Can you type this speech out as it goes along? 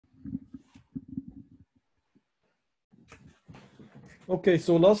Okay,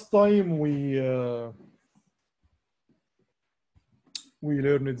 so last time we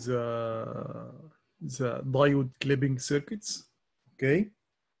learned the diode clipping circuits, okay,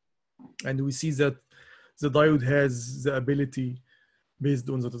 and we see that the diode has the ability, based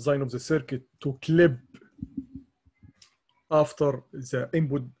on the design of the circuit, to clip after the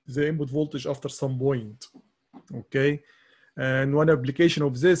input voltage after some point, okay. And one application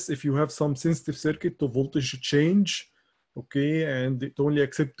of this, if you have some sensitive circuit to voltage change, okay, and it only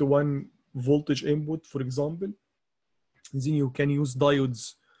accepts one voltage input, for example, then you can use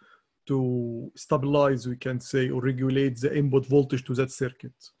diodes to stabilize, we can say, or regulate the input voltage to that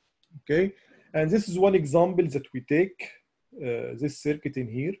circuit, okay. And this is one example that we take, this circuit in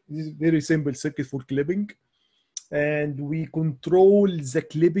here. This is a very simple circuit for clipping, and we control the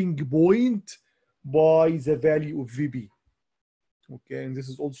clipping point by the value of VB. Okay, and this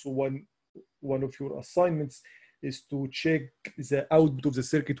is also one of your assignments, is to check the output of the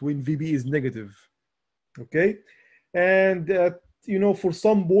circuit when VB is negative. Okay, and you know, for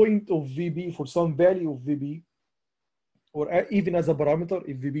some point of VB, for some value of VB, or even as a parameter,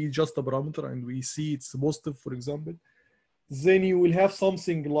 if VB is just a parameter and we see it's positive, for example, then you will have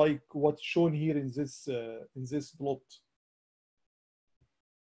something like what's shown here in this plot.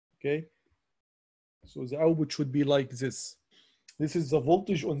 Okay, so the output should be like this. This is the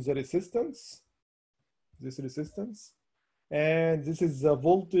voltage on the resistance, this resistance, and this is the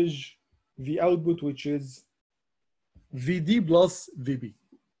voltage, the output, which is VD plus VB.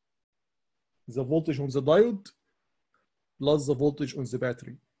 The voltage on the diode plus the voltage on the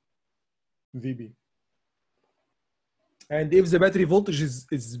battery, VB. And if the battery voltage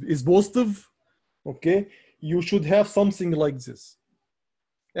is positive, okay, you should have something like this.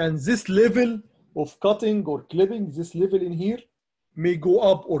 And this level of cutting or clipping, this level in here, may go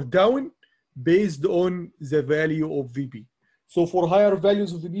up or down based on the value of VB. So for higher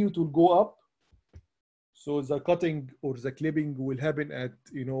values of VB, it will go up. So the cutting or the clipping will happen at,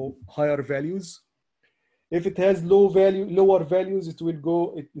 you know, higher values. If it has lower values, it will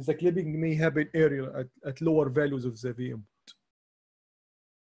go, the clipping may happen earlier at lower values of the V input.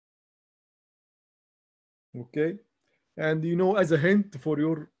 Okay, and you know, as a hint for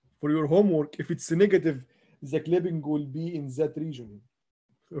your homework, if it's negative, the clipping will be in that region.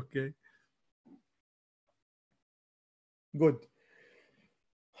 Okay, good.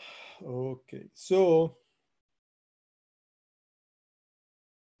 Okay, so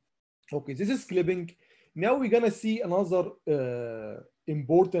okay, this is clipping. Now we're gonna see another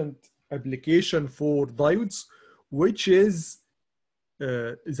important application for diodes, which is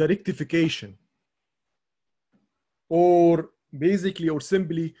the rectification, or basically, or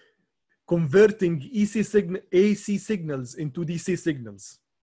simply, converting AC signals into DC signals.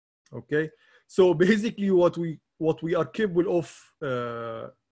 Okay, so basically what we are capable of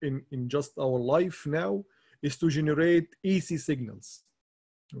in just our life now is to generate AC signals.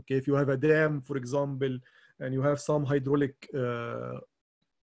 Okay, if you have a dam, for example, and you have some hydraulic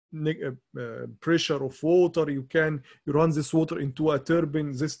pressure of water, you run this water into a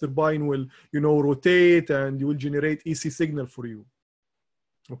turbine. This turbine will, you know, rotate, and you will generate AC signal for you.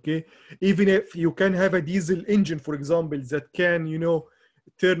 Okay, even if you can have a diesel engine, for example, that can, you know,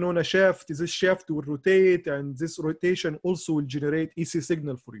 turn on a shaft, this shaft will rotate, and this rotation also will generate AC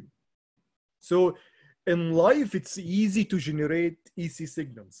signal for you. So in life, it's easy to generate AC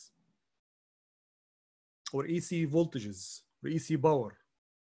signals, or AC voltages, or AC power.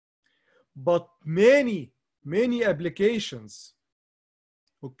 But many applications,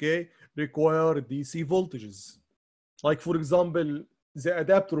 okay, require DC voltages. Like, for example, the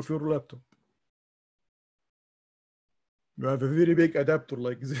adapter of your laptop. You have a very big adapter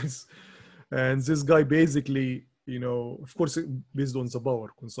like this, and this guy basically, you know, of course, based on the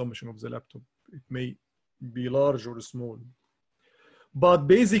power consumption of the laptop, it may be large or small. But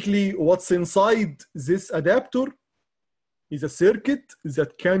basically, what's inside this adapter is a circuit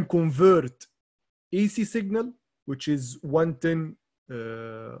that can convert AC signal, which is 110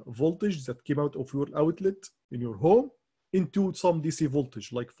 voltage that came out of your outlet in your home, into some DC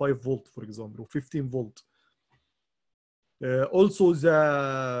voltage, like 5 volt, for example, or 15 volt. Also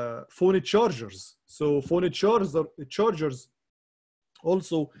the phone chargers. So phone chargers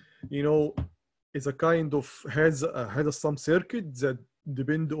also, you know, is a kind of has some circuit that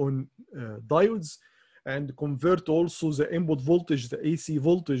depend on diodes, and convert also the input voltage, the AC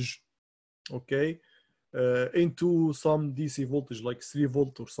voltage, okay, into some DC voltage like 3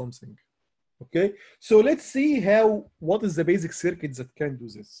 volt or something. Okay, so let's see what is the basic circuit that can do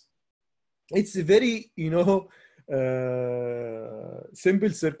this. It's a very, you know,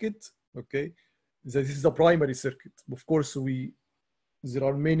 simple circuit. Okay, this is the primary circuit. Of course, we there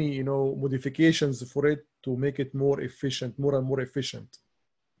are many, you know, modifications for it to make it more efficient, more and more efficient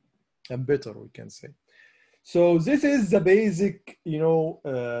and better, we can say. So this is the basic, you know,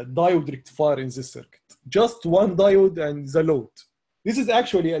 diode rectifier in this circuit. Just one diode and the load. This is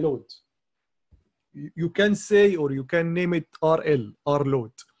actually a load. You can say, or you can name it RL, R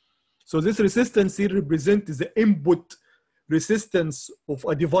load. So this resistance here represents the input resistance of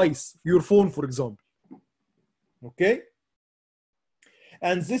a device, your phone, for example. Okay?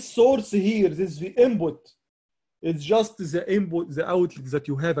 And this source here, this the input, it's just the input, the outlet that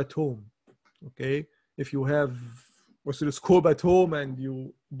you have at home. Okay? If you have oscilloscope at home and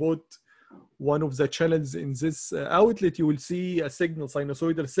you bought one of the channels in this outlet, you will see a signal,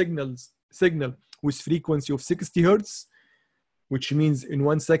 sinusoidal signal with frequency of 60 hertz, which means in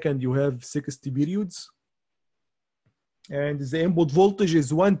 1 second you have 60 periods. And the input voltage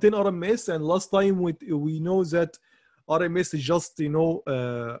is 110 RMS. And last time we know that RMS is just, you know,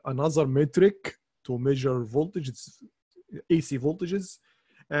 another metric to measure voltage. It's AC voltages.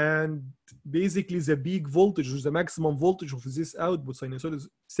 And basically the peak voltage, or the maximum voltage of this output sinusoidal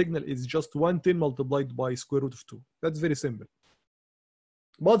signal is just 110 multiplied by square root of 2. That's very simple.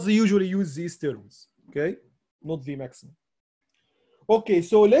 But they usually use these terms, okay? Not the maximum. Okay,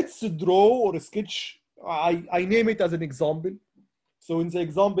 so let's draw or sketch. I name it as an example. So in the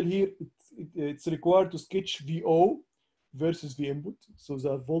example here, it's required to sketch VO versus V input. So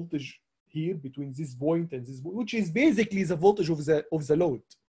the voltage here between this point and this point, which is basically the voltage of the load.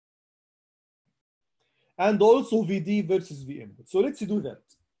 And also VD versus V input. So let's do that.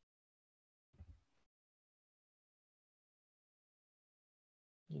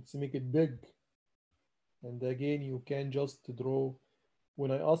 Let's make it big. And again, you can just draw,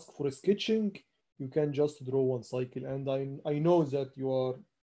 when I ask for a sketching, you can just draw one cycle. And I know that you are,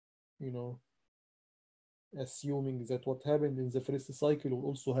 you know, assuming that what happened in the first cycle will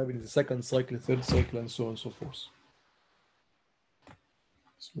also happen in the second cycle, third cycle, and so on and so forth.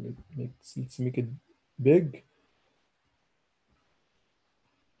 So let's make it big.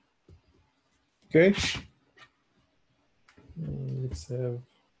 Okay. Let's have.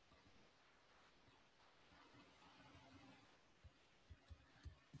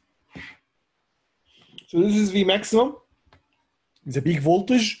 So this is the maximum, the peak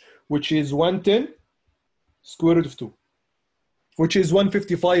voltage, which is 110 square root of 2, which is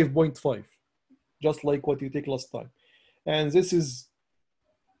 155.5, just like what you take last time. And this is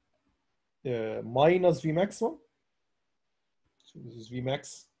minus V maximum. So this is V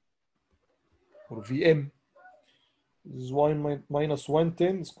max or VM. This is minus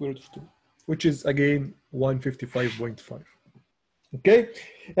 110 square root of 2, which is again 155.5. Okay,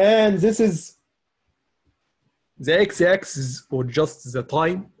 and this is the x-axis, or just the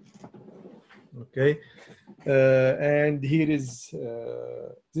time. Okay, and here is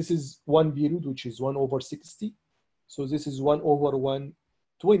this is 1 period, which is 1 over 60. So this is 1 over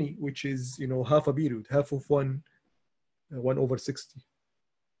 120, which is, you know, half a period, half of 1 over 60.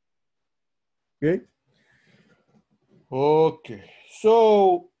 Okay. Okay.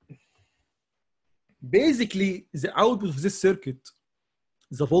 So basically, the output of this circuit,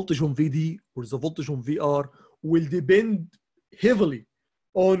 the voltage on VD or the voltage on VR, will depend heavily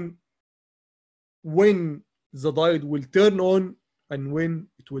on when the diode will turn on and when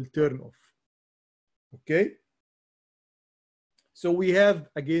it will turn off. Okay? So we have,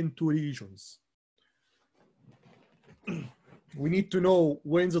 again, two regions. We need to know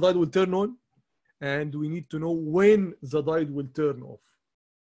when the diode will turn on, and we need to know when the diode will turn off.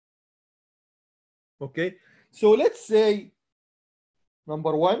 Okay? So let's say,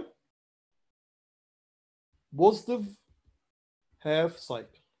 number one, positive half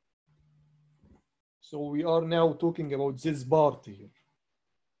cycle. So we are now talking about this part here,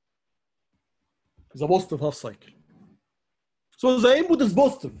 the positive half cycle. So the input is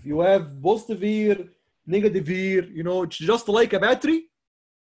positive. You have positive here, negative here. You know, it's just like a battery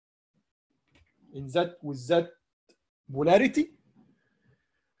with that polarity.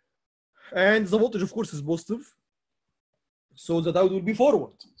 And the voltage, of course, is positive. So the diode will be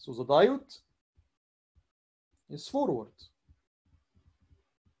forward. So the diode is forward.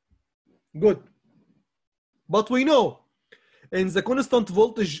 Good. But we know in the constant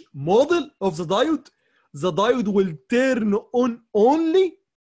voltage model of the diode will turn on only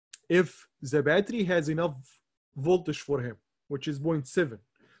if the battery has enough voltage for him, which is 0.7.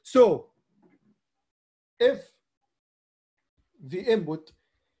 So if the input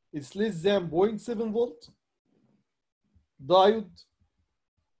is less than 0.7 volt, diode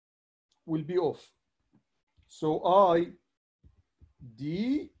will be off. So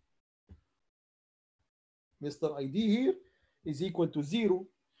ID, Mr. ID here, is equal to 0.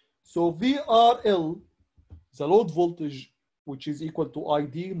 So VRL, the load voltage, which is equal to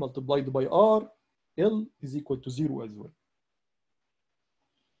ID multiplied by R, L is equal to 0 as well.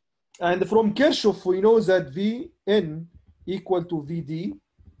 And from Kirchhoff, we know that Vn equal to Vd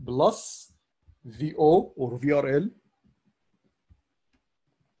plus Vo or VRL.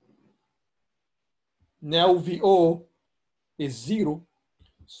 Now Vo is 0.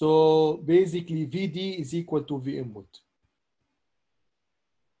 So basically Vd is equal to V input.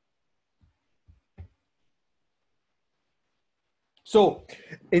 So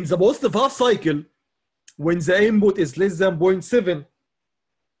in the positive half cycle, when the input is less than 0.7,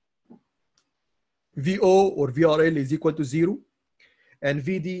 VO or VRL is equal to 0, and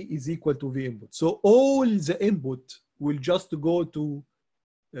VD is equal to V input. So all the input will just go to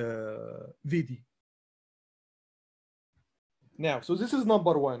VD. Now, so this is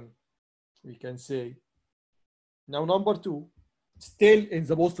number one, we can say. Now number two, still in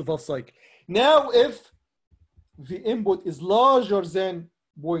the positive half cycle. Now if the input is larger than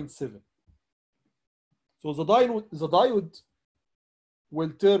 0.7, so the diode will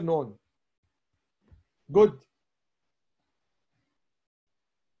turn on. Good.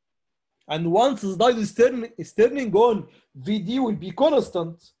 And once the diode is turning on, VD will be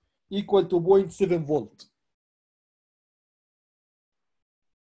constant, equal to 0.7 volt.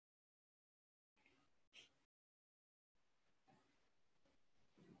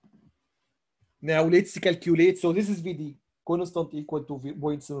 Now let's calculate. So this is VD, constant equal to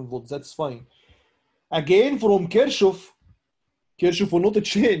 0.7 volts. That's fine. Again, from Kirchhoff will not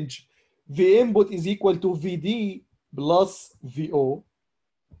change. V input is equal to VD plus VO.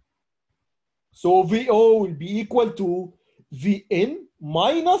 So VO will be equal to Vn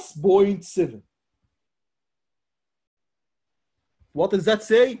minus 0.7. What does that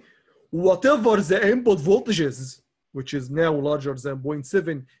say? Whatever the input voltage is, which is now larger than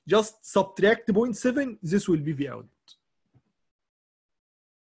 0.7, just subtract 0.7, this will be the output.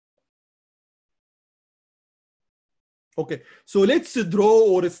 Okay, so let's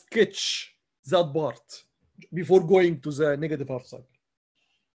draw or sketch that part before going to the negative half cycle.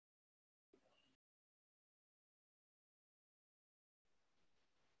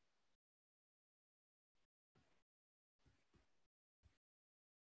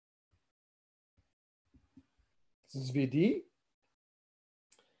 This is VD,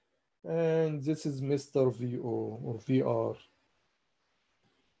 and this is Mr. VO or VR.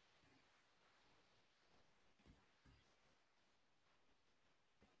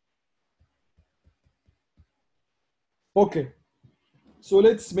 Okay, so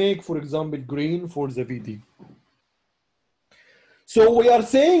let's make, for example, green for the VD. So we are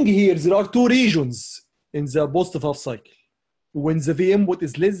saying here there are two regions in the positive half cycle. When the V input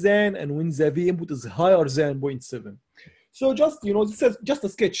is less than and when the V input is higher than 0.7. So just, this is just a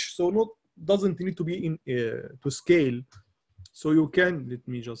sketch. So doesn't need to be in to scale. So you can, let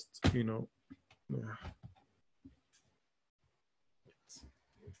me just,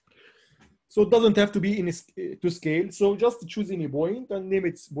 So it doesn't have to be in to scale. So just choose any point and name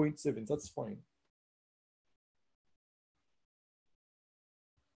it 0.7. That's fine.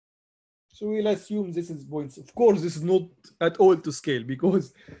 So we'll assume this is points. Of course, this is not at all to scale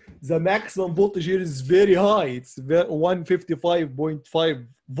because the maximum voltage here is very high. It's 155.5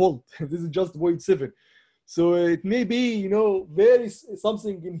 volt. This is just 0.7. So it may be, very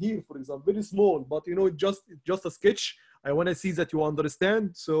something in here, for example, very small, but just a sketch. I want to see that you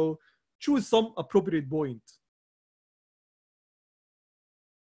understand. So choose some appropriate point.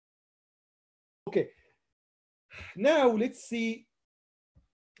 Okay. Now let's see.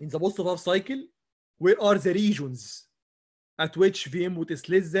 In the positive half cycle, where are the regions at which V input is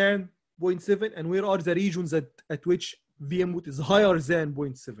less than 0.7 and where are the regions at which V input is higher than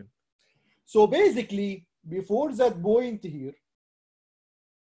 0.7? So basically, before that point here,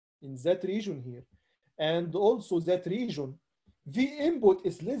 in that region here, and also that region, V input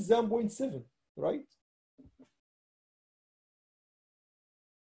is less than 0.7, right?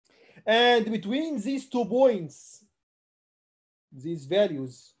 And between these 2 points, these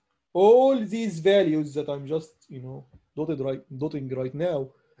values, all these values that I'm just, dotting right now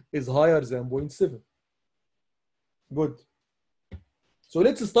is higher than 0.7. Good. So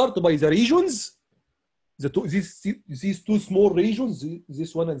let's start by the regions, these two small regions,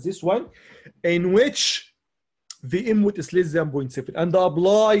 this one and this one, in which the input is less than 0.7 and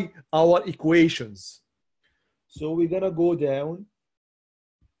apply our equations. So we're gonna go down.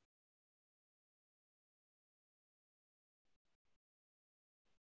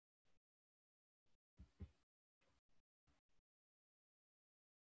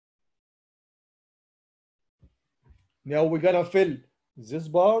 Now we're gonna fill this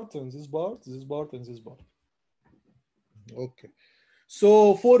part and this part, this part and this part. Okay.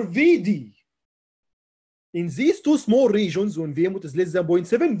 So for VD, in these two small regions, when V input is less than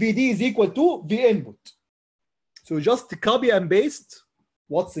 0.7, VD is equal to V input. So just copy and paste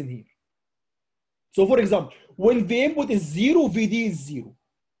what's in here. So for example, when V input is 0, VD is 0.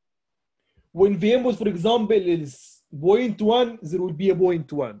 When V input, for example, is 0.1, there will be a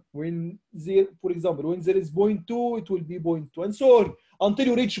 0.1. When there, for example, when there is 0.2, it will be 0.2, and so on until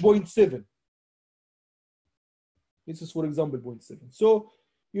you reach 0.7. This is, for example, 0.7. So,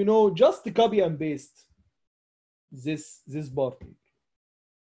 you know, just copy and paste this part here.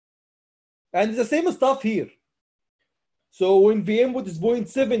 And the same stuff here. So when V input is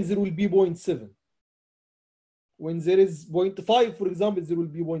 0.7, there will be 0.7. When there is 0.5, for example, there will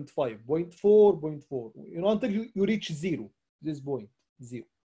be 0.5, 0.4, 0.4, you know, until you reach 0, this point, 0.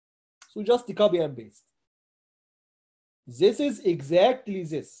 So just copy and paste. This is exactly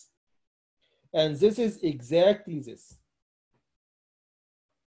this. And this is exactly this.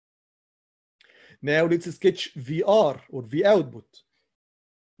 Now let's sketch VR or V output.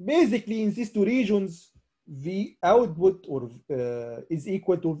 Basically, in these two regions, V output or is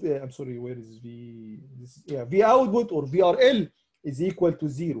equal to I'm sorry, where is V? V output or VRL is equal to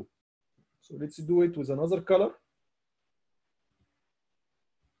 0. So let's do it with another color.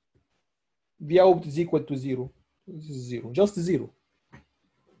 V output is equal to 0. This is 0, just 0.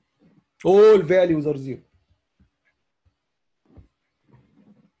 All values are 0.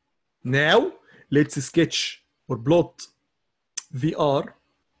 Now let's sketch or plot VR,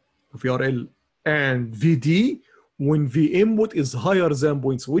 VRL, and VD when V input is higher than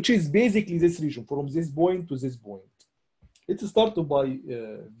 0.7, which is basically this region from this point to this point. Let's start by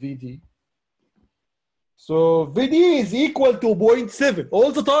VD. So VD is equal to 0.7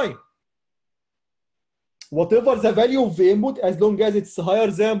 all the time. Whatever the value of the input, as long as it's higher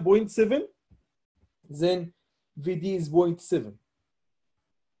than 0.7, then VD is 0.7.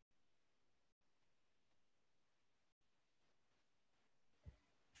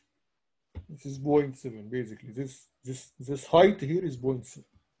 This is 0.7 basically. This height here is 0.7.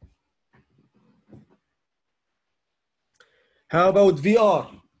 How about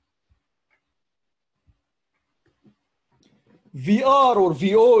VR? VR or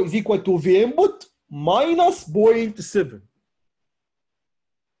VO is equal to V input minus 0.7.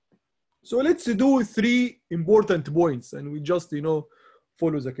 So let's do 3 important points and we just, you know,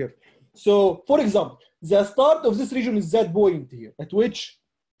 follow the curve. So for example, the start of this region is that point here at which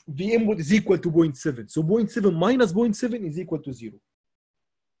V input is equal to 0.7. So 0.7 minus 0.7 is equal to 0.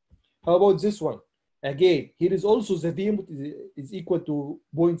 How about this one? Again, here is also the V input is equal to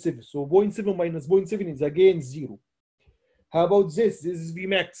 0.7. So 0.7 minus 0.7 is again 0. How about this? This is V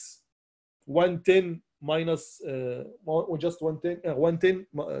max. 110 minus, or just 110,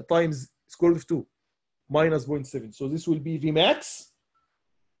 110 times square root of 2 minus 0.7. So this will be V max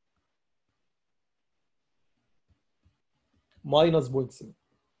minus 0.7.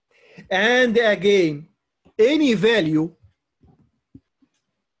 And again, any value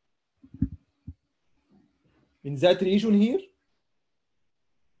in that region here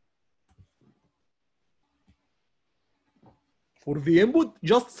for V input,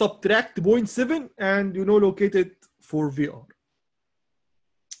 just subtract 0.7 and, you know, locate it for VR.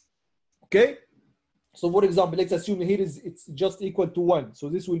 Okay? So for example, let's assume here it's just equal to 1. So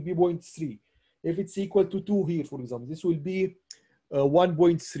this will be 0.3. If it's equal to 2 here, for example, this will be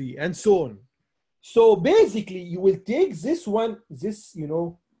 1.3 and so on. So basically, you will take this one, this, you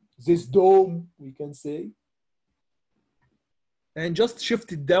know, this dome, we can say, and just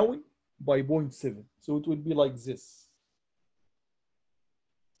shift it down by 0.7. So it will be like this.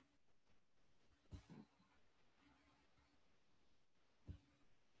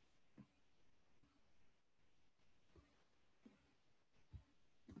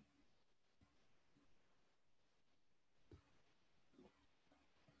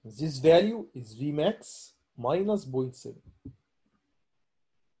 This value is V max minus 0.7.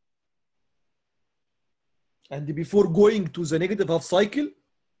 And before going to the negative half cycle,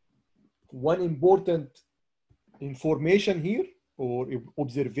 one important information here, or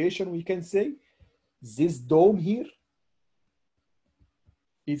observation we can say, this dome here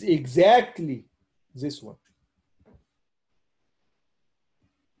is exactly this one.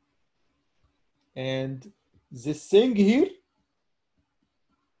 And this thing here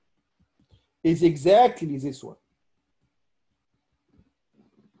is exactly this one.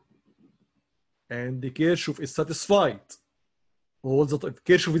 And the Kirchhoff is satisfied. All the time.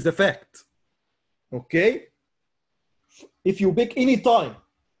 Kirchhoff is a fact. Okay? If you pick any time,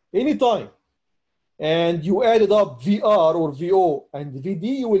 and you added up VR or VO and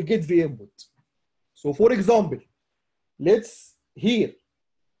VD, you will get V input. So for example, let's here.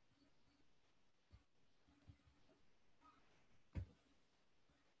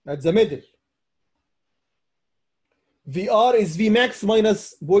 At the middle. VR is Vmax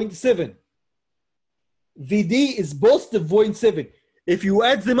minus 0.7. VD is positive 0.7. If you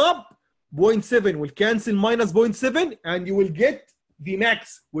add them up, 0.7 will cancel minus 0.7 and you will get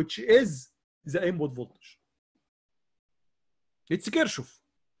Vmax, which is the input voltage. It's Kirchhoff.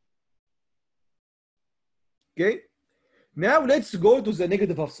 Okay. Now let's go to the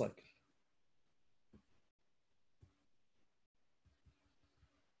negative half cycle.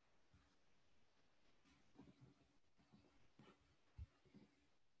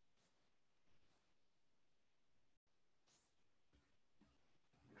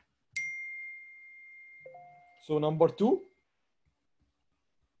 So number 2,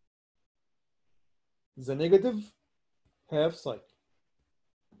 the negative half cycle.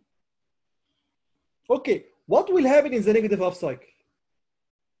 Okay, what will happen in the negative half cycle?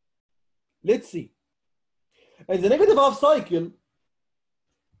 Let's see. In the negative half cycle,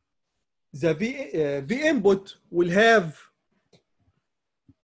 the V input will have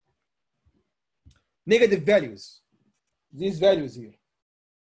negative values, these values here.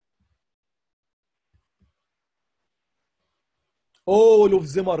 All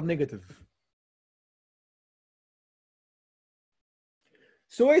of them are negative.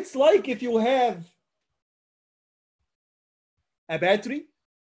 So it's like if you have a battery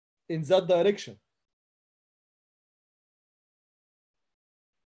in that direction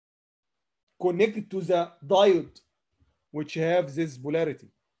connected to the diode, which have this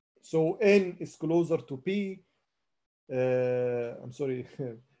polarity. So N is closer to P. I'm sorry,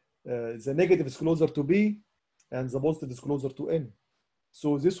 the negative is closer to B, and the positive is closer to N.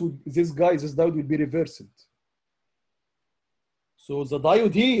 So this diode will be reversed. So the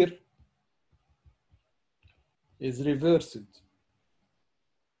diode here is reversed.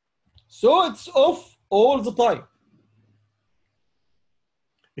 So it's off all the time,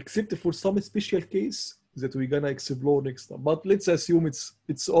 except for some special case that we're gonna explore next time. But let's assume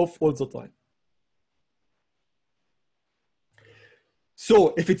it's off all the time.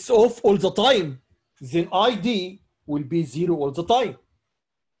 So if it's off all the time, then ID will be 0 all the time.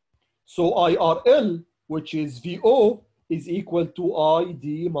 So IRL, which is VO, is equal to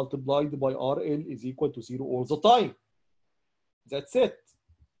ID multiplied by RL is equal to 0 all the time. That's it.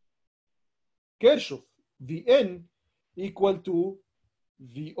 Kirchhoff, Vn equal to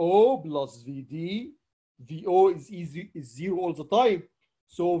VO plus VD. VO is 0 all the time.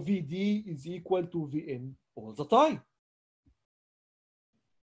 So VD is equal to Vn all the time.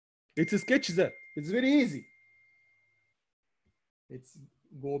 It's a sketch that. It's very easy. Let's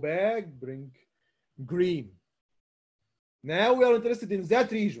go back, bring green. Now we are interested in that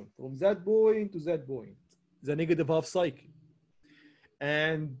region, from that point to that point, the negative half cycle.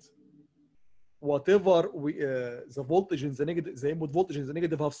 And whatever the voltage in the negative, the input voltage in the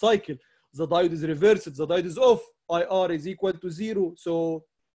negative half cycle, the diode is reversed, the diode is off, IR is equal to 0. So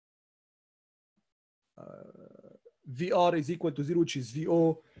VR is equal to 0, which is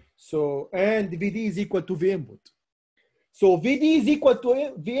VO. So, and VD is equal to V input. So VD is equal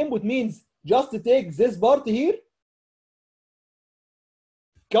to V input means just to take this part here,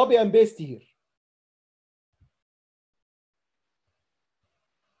 copy and paste here.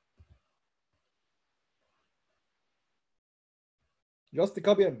 Just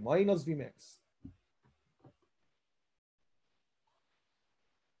copy and minus Vmax.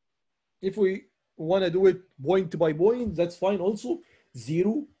 If we want to do it point by point, that's fine also.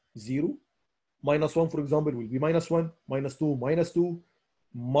 0, 0, minus 1, for example, will be minus 1, minus 2, minus 2,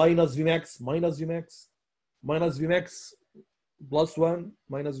 minus Vmax, minus Vmax, minus Vmax, plus 1,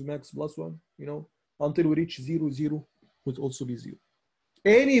 minus Vmax, plus 1, you know, until we reach 0, 0, would also be 0.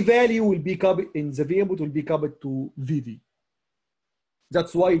 Any value will be copied in the V input will be copied to VD.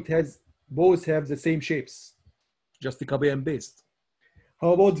 That's why it has, both have the same shapes, just to copy and paste.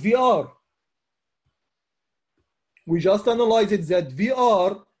 How about VR? We just analyze it that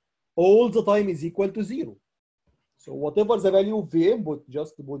VR all the time is equal to 0. So whatever the value of V input,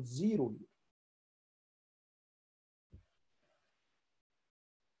 just put 0 here.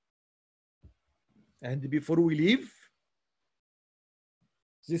 And before we leave,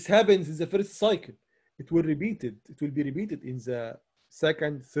 this happens in the first cycle. It will be repeated in the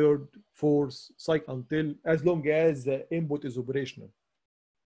second, third, fourth cycle until as long as the input is operational.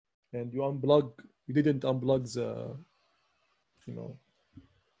 And you didn't unplug the,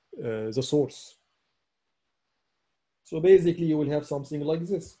 the source. So basically you will have something like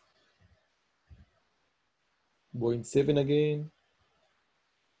this. 0.7 again,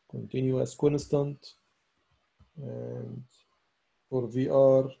 continuous constant, and for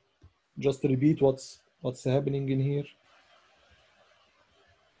VR, just repeat what's happening in here.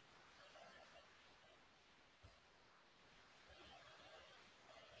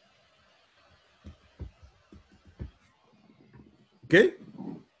 Okay.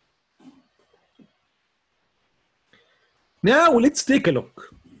 Now let's take a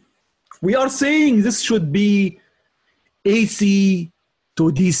look. We are saying this should be AC to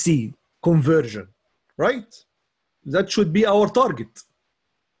DC conversion, right? That should be our target.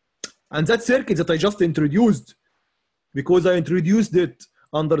 And that circuit that I just introduced, because I introduced it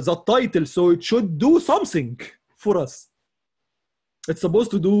under that title, so it should do something for us. It's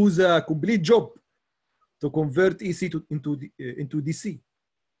supposed to do the complete job to convert AC into DC.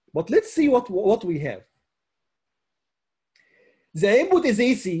 But let's see what we have. The input is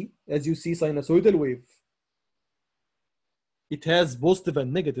AC, as you see, sinusoidal wave. It has positive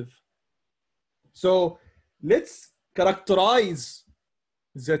and negative. So let's characterize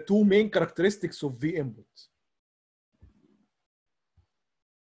the two main characteristics of V input.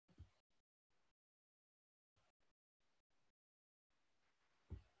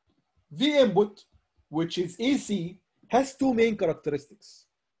 V input, which is AC, has two main characteristics,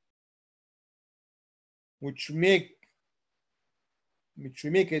 which make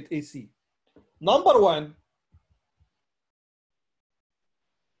it AC. Number one,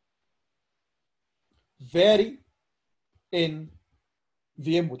 vary in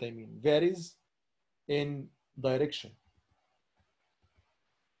V input, varies in direction.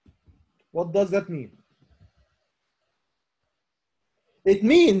 What does that mean? It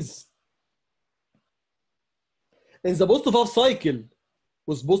means in the positive half cycle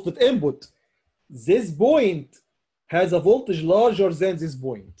with positive input, this point has a voltage larger than this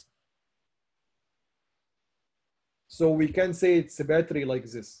point. So we can say it's a battery like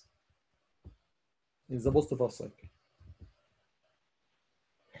this in the positive half cycle.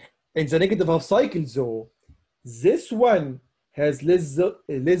 In the negative half cycle, though, this one has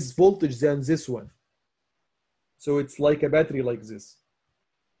less voltage than this one. So it's like a battery like this.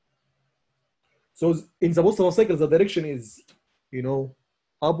 So in the positive half cycle, the direction is,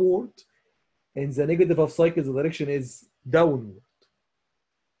 upward. In the negative half cycle, the direction is downward.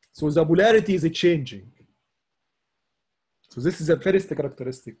 So the polarity is changing. So this is the first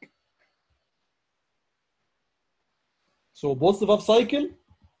characteristic. So positive half cycle,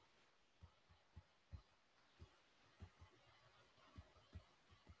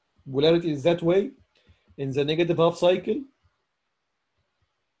 polarity is that way. In the negative half cycle,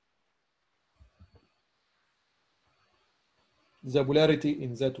 the polarity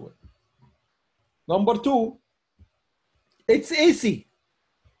in that way. Number two, it's AC.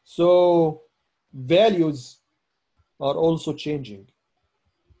 So values are also changing.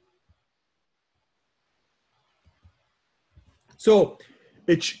 So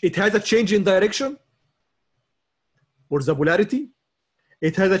it has a change in direction or the polarity.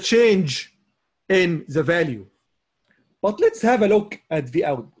 It has a change in the value. But let's have a look at the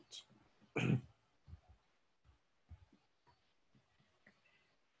output.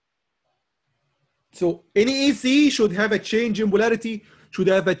 So any AC should have a change in polarity, should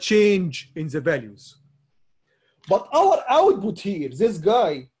have a change in the values. But our output here, this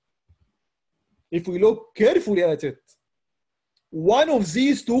guy, if we look carefully at it, one of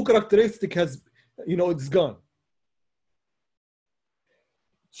these two characteristics has, it's gone.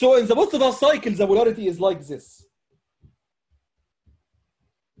 So in the positive half cycle, the polarity is like this.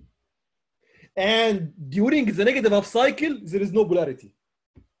 And during the negative half cycle, there is no polarity.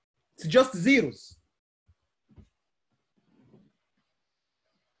 It's just zeros.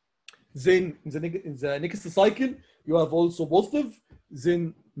 Then in the next cycle, you have also positive,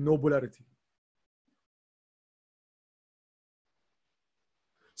 then no polarity.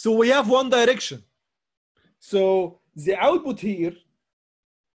 So we have one direction. So the output here,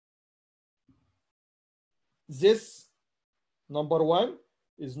 this number one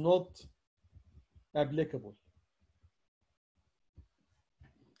is not applicable.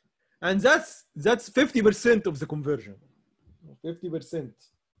 And that's 50% of the conversion. 50%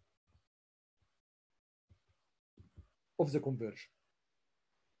 of the conversion.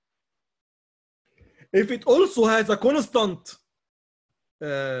 If it also has a constant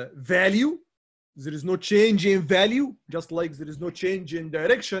value, there is no change in value, just like there is no change in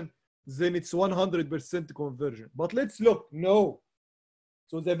direction, then it's 100% conversion. But let's look, no.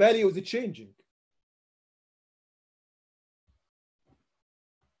 So the value is changing.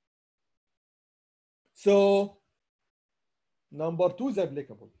 So number two is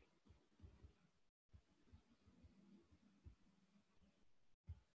applicable.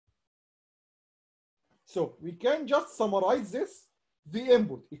 So we can just summarize this. The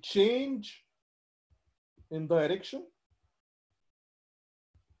input, it change in direction,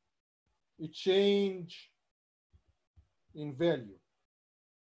 it change in value.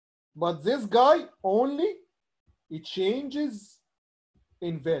 But this guy only, it changes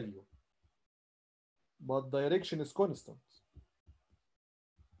in value, but direction is constant.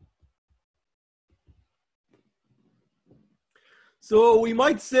 So we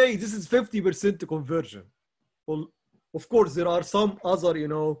might say this is 50% conversion. Well, of course, there are some other,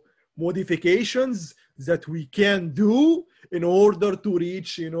 modifications that we can do in order to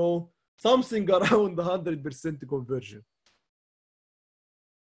reach, something around 100% conversion.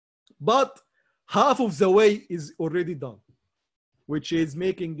 But half of the way is already done, which is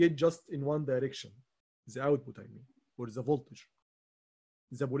making it just in one direction. The output, I mean, or the voltage.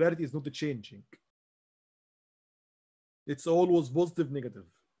 The polarity is not changing. It's always positive, negative.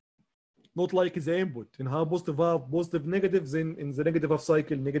 Not like the input. In half positive, negatives, in the negative half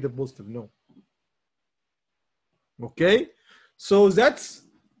cycle, negative, positive. No. Okay? So that's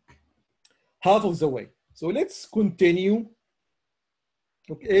half of the way. So let's continue.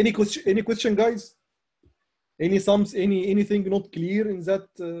 Okay. Any question, guys? Anything not clear in that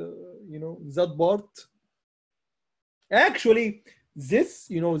that part? Actually, this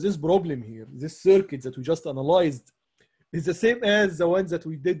this problem here, this circuit that we just analyzed, is the same as the ones that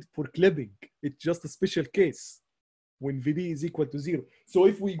we did for clipping. It's just a special case when VB is equal to 0. So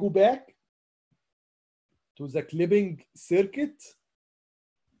if we go back to the clipping circuit,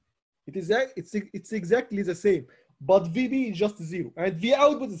 it's exactly the same, but VB is just 0, and V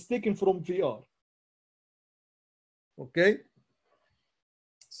output is taken from VR. Okay?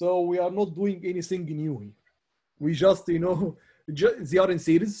 So we are not doing anything new here. We just, they are in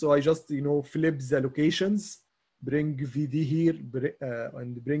series, so I just, flip the locations, bring VD here,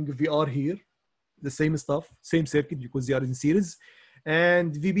 and bring VR here. The same stuff, same circuit, because they are in series.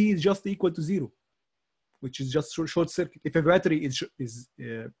 And VB is just equal to 0, which is just short circuit. If a battery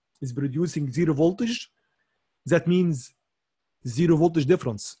is producing 0 voltage, that means 0 voltage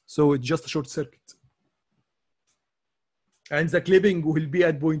difference. So it's just a short circuit. And the clipping will be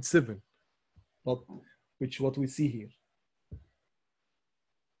at 0.7, which what we see here.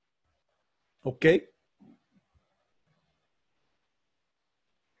 Okay.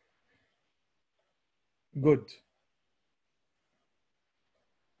 Good.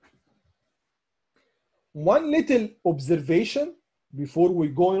 One little observation before we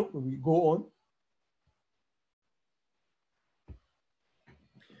go on.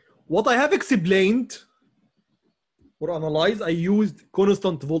 What I have explained or analyzed, I used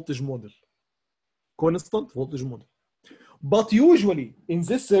constant voltage model. Constant voltage model. But usually in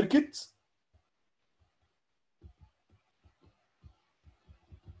this circuit,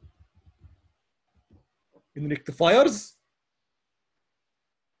 in rectifiers,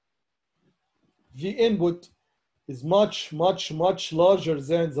 the input is much, much, much larger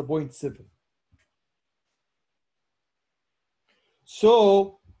than the 0.7.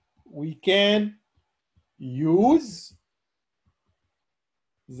 So we can use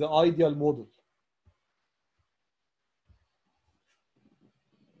the ideal model.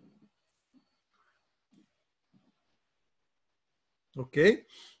 Okay,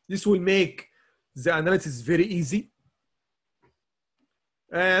 this will make the analysis very easy,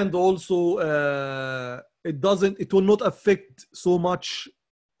 and also it will not affect so much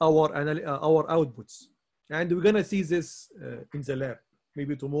our outputs, and we're gonna see this in the lab,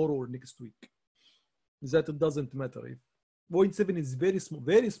 maybe tomorrow or next week. That it doesn't matter. If 0.7 is very small,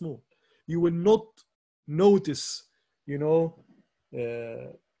 very small, you will not notice,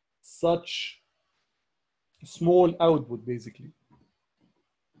 such small output basically.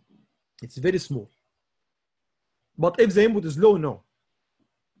 It's very small. But if the input is low, no.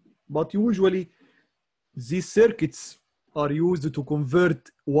 But usually these circuits are used to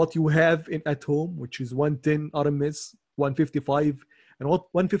convert what you have at home, which is 110 RMS, 155, and what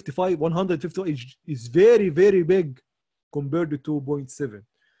 155 is very, very big compared to 2.7.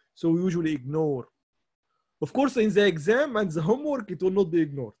 So we usually ignore. Of course, in the exam and the homework, it will not be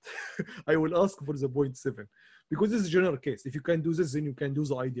ignored. I will ask for the 0.7 because this is a general case. If you can do this, then you can do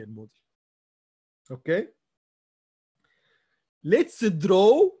the ideal model. Okay. Let's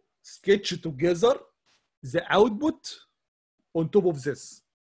draw, sketch together the output on top of this.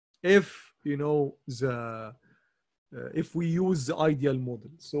 If if we use the ideal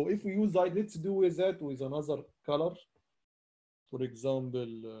model. So if we use that, let's do that with another color. For example,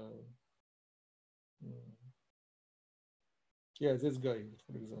 yeah, this guy,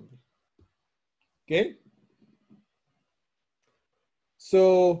 for example. Okay.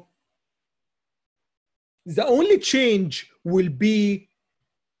 So The only change will be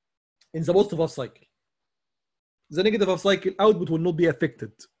in the positive half cycle. The negative half cycle output will not be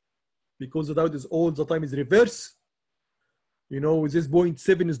affected because the diode is all the time is reverse. You know, this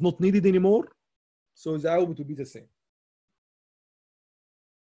 0.7 is not needed anymore. So the output will be the same.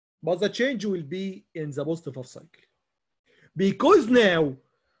 But the change will be in the positive half cycle. Because now,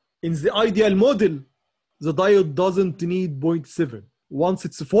 in the ideal model, the diode doesn't need 0.7. Once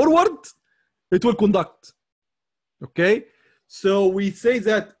it's forward, it will conduct. Okay? So we say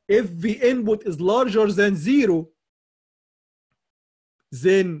that if the input is larger than 0,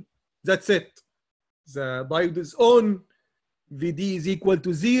 then that's it. The diode is on, VD is equal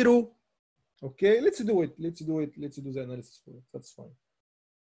to 0. Okay, let's do it. Let's do the analysis for it. That's fine.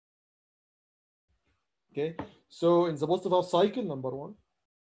 Okay, so in the positive half cycle, number 1.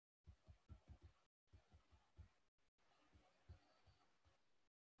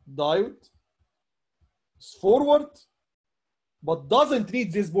 Diode is forward, but doesn't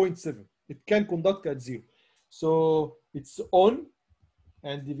need this 0.7. It can conduct at 0. So it's on,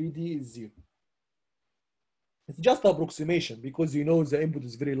 and the VD is 0. It's just approximation because you know the input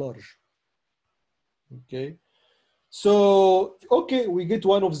is very large. Okay, so okay, we get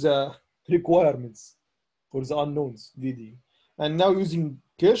one of the requirements for the unknowns, VD. And now using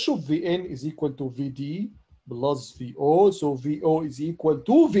Kirchhoff, Vn is equal to Vd plus Vo. So Vo is equal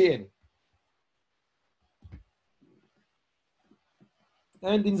to Vn.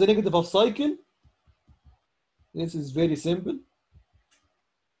 And in the negative half cycle, this is very simple.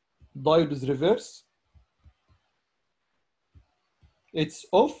 Diode is reverse. It's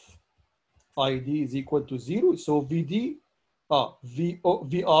off. ID is equal to 0. So VR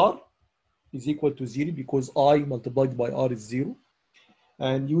is equal to 0 because I multiplied by R is 0.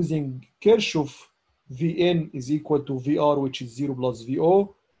 And using Kirchhoff, Vn is equal to VR, which is 0 plus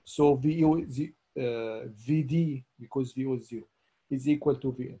Vo. So Vo is Vd, because Vo is 0, is equal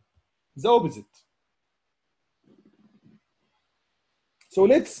to Vn. The opposite. So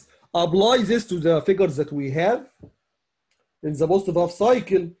let's apply this to the figures that we have. In the positive half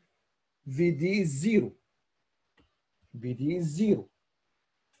cycle, Vd is 0. Vd is 0.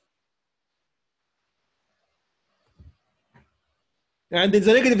 And in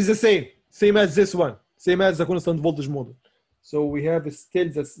the negative is the same as this one, same as the constant voltage model. So we have still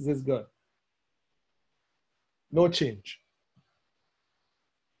this guy. No change.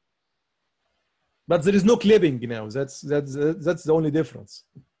 But there is no clipping now. That's the only difference.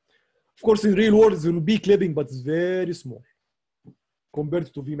 Of course, in real world, there will be clipping, but it's very small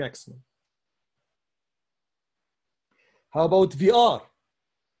compared to V maximum. How about VR?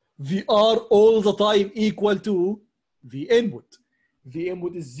 VR all the time equal to V input. V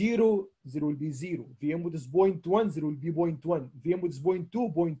input is 0, there will be 0. V input is 0.1, there will be 0.1. V input is 0.2,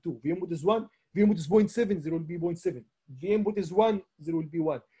 0.2. V input is 1, V input is 0.7, there will be 0.7. V input is 1, there will be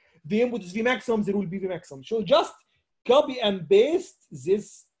 1. V input is V maximum, there will be V maximum. So just copy and paste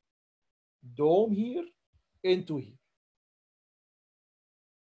this dome here into here.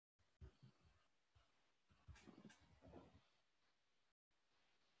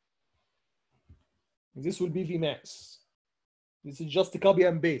 This will be Vmax. This is just a copy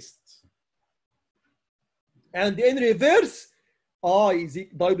and paste. And in reverse,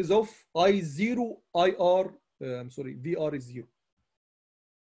 diode is off, I is 0, VR is 0.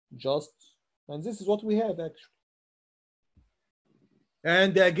 And this is what we have actually.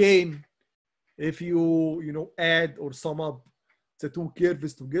 And again, if you add or sum up the two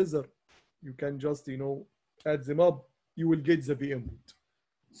curves together, you can just add them up, you will get the V input.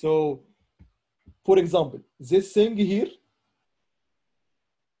 So for example, this thing here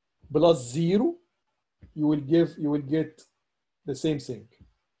plus 0, you will get the same thing.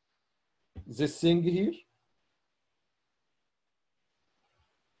 This thing here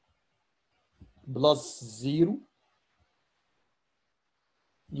plus 0,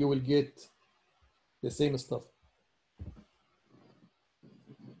 you will get the same stuff.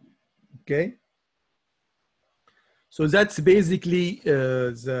 Okay, so that's basically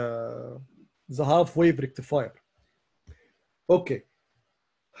the half wave rectifier. Okay,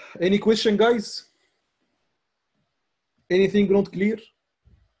 any question, guys? Anything not clear?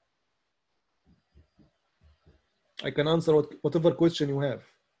 I can answer whatever question you have.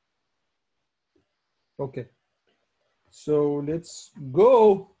 Okay, so let's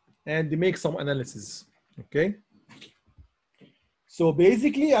go and make some analysis. Okay, so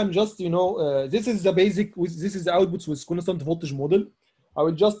basically I'm just this is the basic, this is the outputs with constant voltage model. I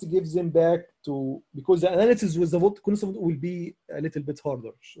will just give them back to, because the analysis with the constant will be a little bit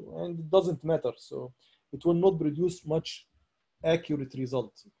harder, and it doesn't matter, so it will not produce much accurate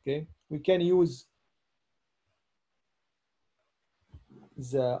result. Okay, we can use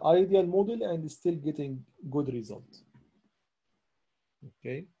the ideal model and still getting good result.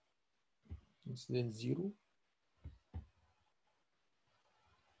 Okay, it's then 0.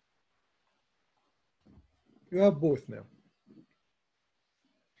 You have both now.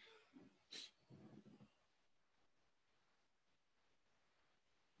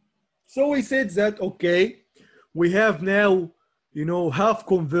 So we said that, okay, we have now, you know, half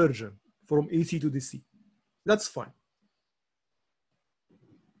conversion from AC to DC. That's fine.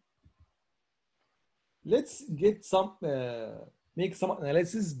 Let's get some, make some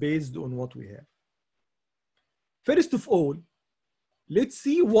analysis based on what we have. First of all, let's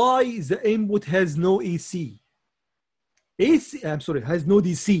see why the input has no AC. Has no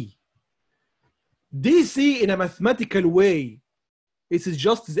DC. DC in a mathematical way, it is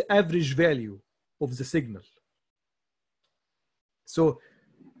just the average value of the signal. So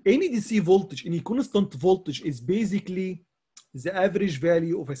any DC voltage, any constant voltage is basically the average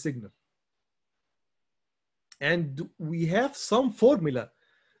value of a signal. And we have some formula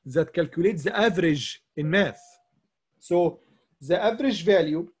that calculates the average in math. So the average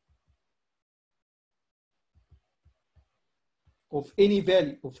value of any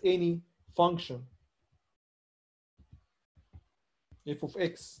value of any function f of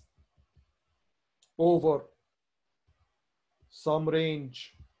x over some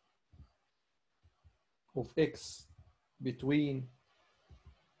range of x between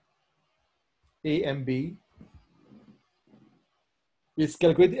a and b is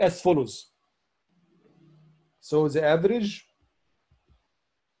calculated as follows. So the average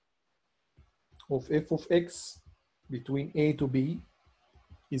of f of x between a to b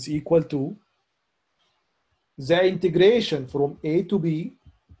is equal to the integration from a to b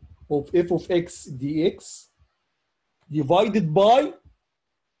of f of x dx divided by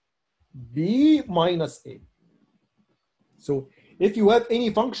b minus a. So if you have any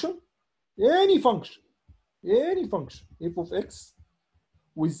function, f of x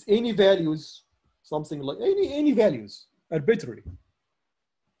with any values, something like any values, arbitrary,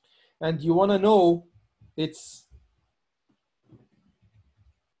 and you want to know its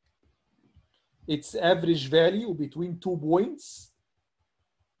average value between 2 points,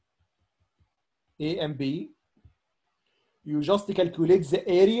 A and B, you just calculate the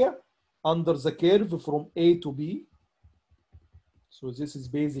area under the curve from A to B. So this is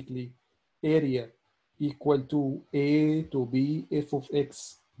basically area equal to A to B f of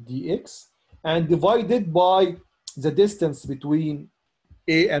x dx, and divided by the distance between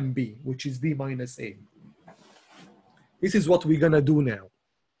A and B, which is B minus A. This is what we're gonna do now,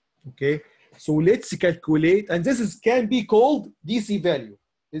 okay? So let's calculate, and this can be called DC value.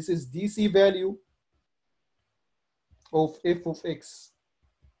 This is DC value of f of x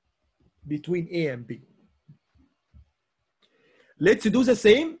between A and B. Let's do the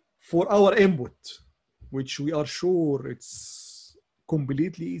same for our input, which we are sure it's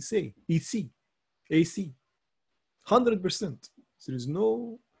completely AC, 100%. There is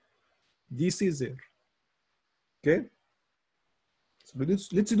no DC there, okay? So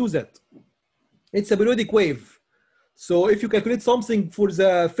let's do that. It's a periodic wave. So if you calculate something for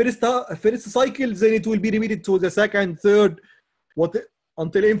the first cycle, then it will be repeated to the second, third,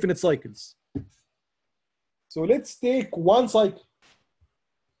 until infinite cycles. So let's take one cycle.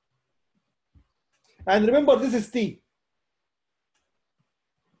 And remember, this is T.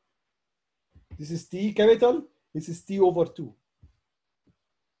 This is T capital. This is T over 2.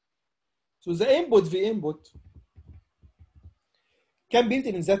 So the input, V input, can be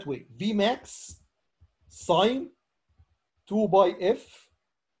written in that way. V max sine 2 by f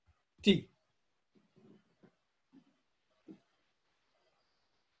t.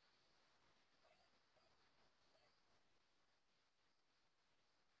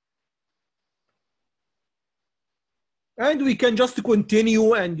 And we can just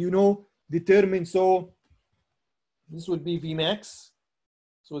continue and, you know, determine. So this will be V max.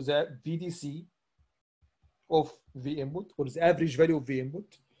 So the VDC of V input, or the average value of V input,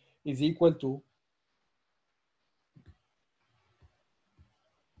 is equal to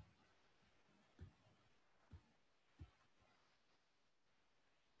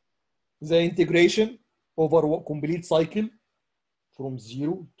the integration over a complete cycle from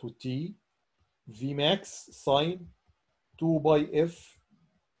 0 to t, V max sine 2 by f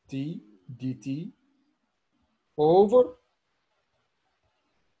t dt over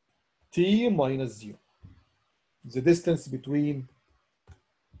t minus 0, the distance between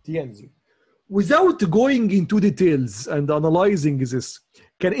t and 0. Without going into details and analyzing this,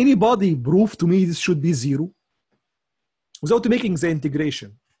 can anybody prove to me this should be 0? Without making the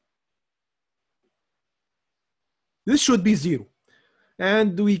integration. This should be 0.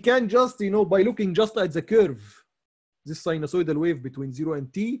 And we can just, by looking just at the curve, this sinusoidal wave between 0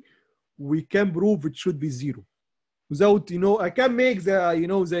 and t, we can prove it should be 0. Without, I can make the,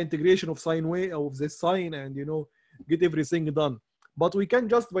 the integration of sine wave of the sine and, get everything done. But we can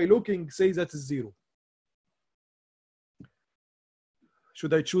just by looking say that is 0.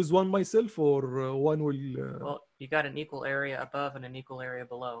 Should I choose one myself, or one will? Well, you got an equal area above and an equal area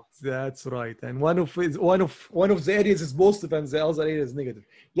below. That's right, and one of the areas is positive and the other area is negative.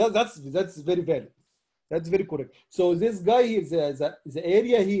 Yeah, that's very valid. That's very correct. So this guy here, the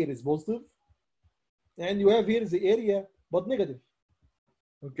area here is positive, and you have here the area but negative.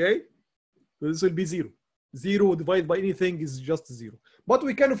 Okay, so this will be 0. 0 divided by anything is just 0. But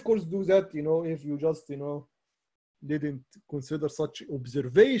we can of course do that. If you just didn't consider such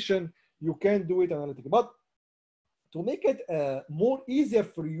observation, you can do it analytically. But to make it more easier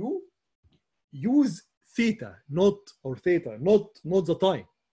for you, use theta, not the time.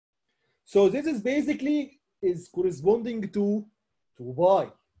 So this is basically corresponding to pi.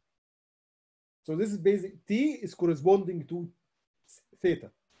 So this is basic, t is corresponding to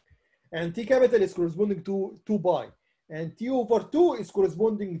theta, and t capital is corresponding to 2 pi, and t over 2 is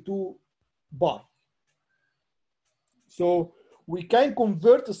corresponding to pi. So we can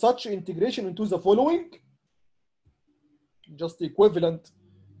convert such integration into the following, just equivalent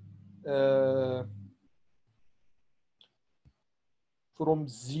from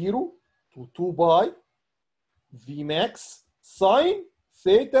 0 to 2 pi v max sine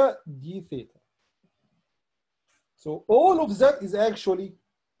theta d theta. So all of that is actually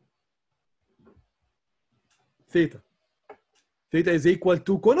theta. Theta is equal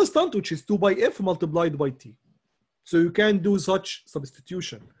to constant, which is 2 by f multiplied by t. So you can do such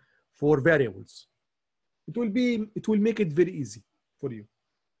substitution for variables. It will make it very easy for you.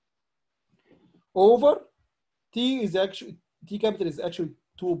 Over t capital is actually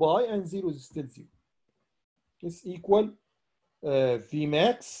 2 pi and 0 is still 0. It's equal v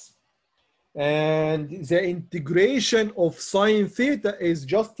max, and the integration of sine theta is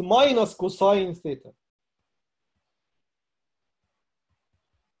just minus cosine theta.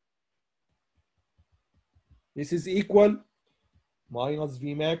 This is equal minus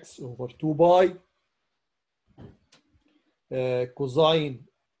v max over 2 pi cosine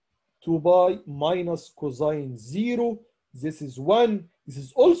 2 pi minus cosine 0. This is 1. This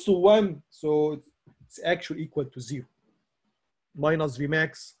is also 1. So it's actually equal to 0. Minus v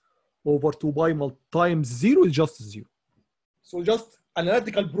max over 2 pi times 0 is just 0. So just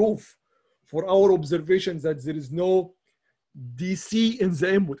analytical proof for our observations that there is no DC in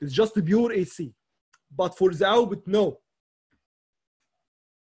the input. It's just pure AC. But for the output, no.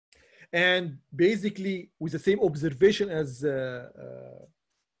 And basically, with the same observation as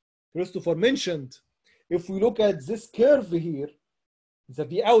Christopher mentioned, if we look at this curve here, the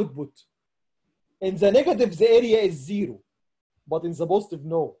V output, in the negative, the area is 0. But in the positive,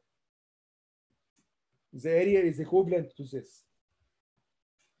 no. The area is equivalent to this.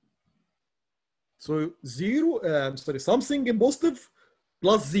 So 0, something in positive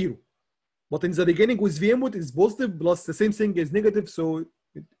plus 0. But in the beginning with V input is positive plus the same thing is negative, so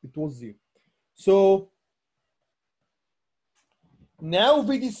it was 0. So now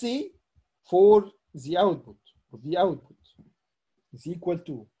VDC for the output, is equal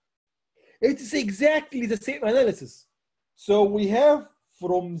to, it is exactly the same analysis. So we have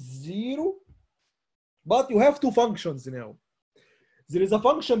from 0, but you have two functions now. There is a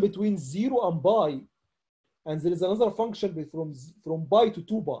function between 0 and pi, and there is another function from pi to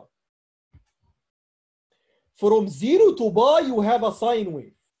 2 pi. From 0 to pi, you have a sine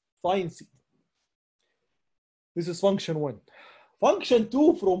wave, sine theta. This is function 1. Function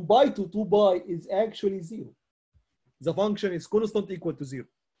 2 from pi to 2 pi is actually 0. The function is constant equal to 0.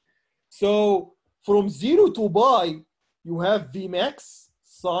 So from 0 to pi, you have V max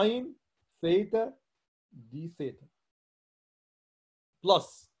sine theta d theta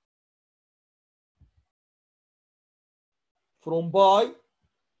plus from pi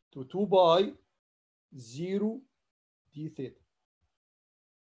to 2 pi 0 d theta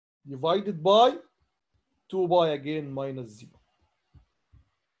divided by 2 pi again minus 0.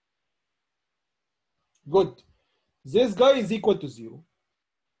 Good. This guy is equal to 0.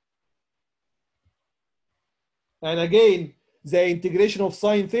 And again, the integration of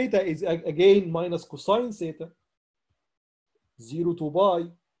sine theta is again minus cosine theta, 0 to pi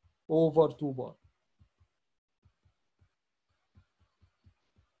over 2 pi.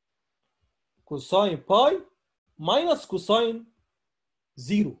 Cosine pi minus cosine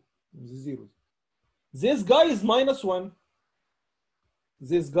 0. This guy is minus 1.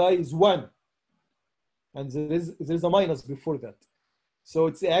 This guy is 1. And there is a minus before that. So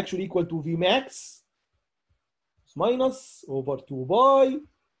it's actually equal to V max minus over 2 pi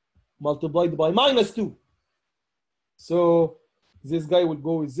multiplied by minus 2. So this guy will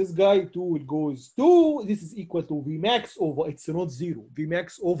go with this guy, 2 will go with 2. This is equal to V max over, it's not 0, V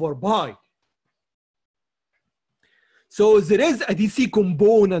max over pi. So there is a DC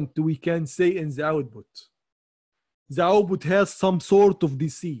component we can say in the output. The output has some sort of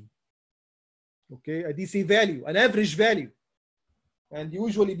DC. Okay, a DC value, an average value. And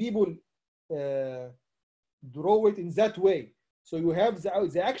usually people draw it in that way. So you have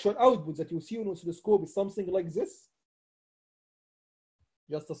the actual output that you see on oscilloscope is something like this.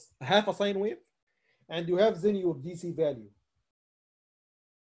 Just a half a sine wave. And you have then your DC value.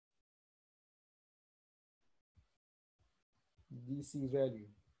 DC value.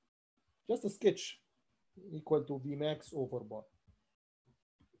 Just a sketch equal to V max over bar.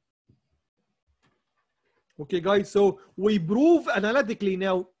 Okay, guys, so we prove analytically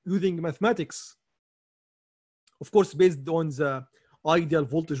now using mathematics, of course, based on the ideal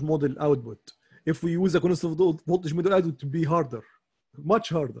voltage model output. If we use a constant voltage model output, to be harder, much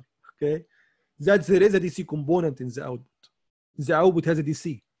harder, okay? That there is a DC component in the output. The output has a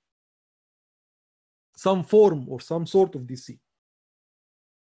DC, some form or some sort of DC.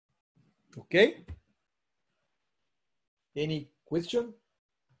 Okay? Any question?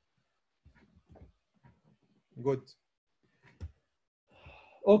 Good.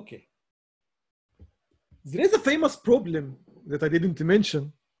 Okay. There is a famous problem that I didn't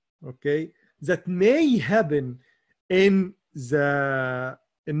mention, okay, that may happen in the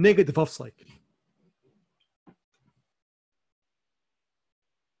negative half cycle.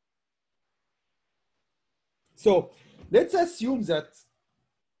 So let's assume that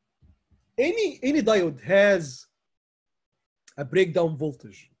any diode has a breakdown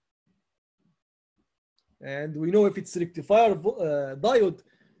voltage. And we know if it's rectifier diode,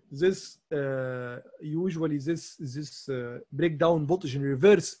 this usually this breakdown voltage in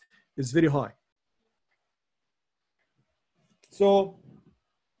reverse is very high. So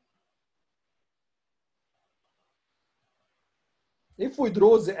if we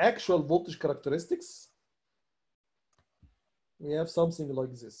draw the actual voltage characteristics, we have something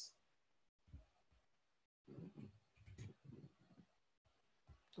like this.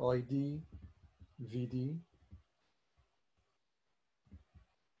 ID, VD.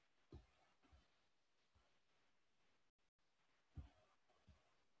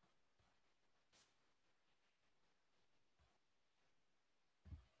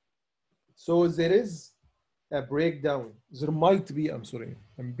 So there is a breakdown. There might be, I'm sorry,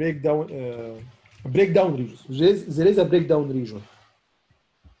 a breakdown region. There is a breakdown region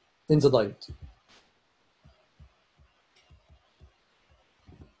in the diode.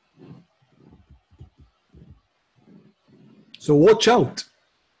 So watch out,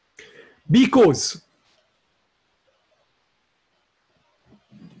 because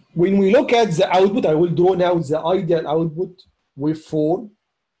when we look at the output, I will draw now the ideal output waveform.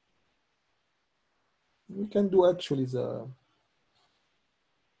 We can do actually the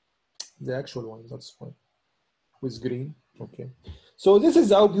actual one, that's fine, with green, okay. So this is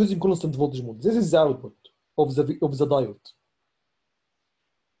the output using constant voltage mode. This is the output of the diode.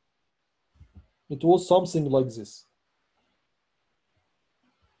 It was something like this.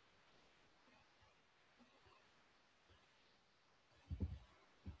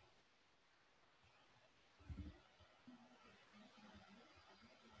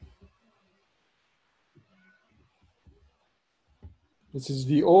 This is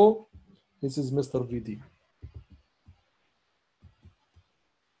VO, this is Mr. VD.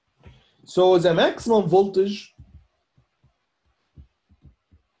 So the maximum voltage,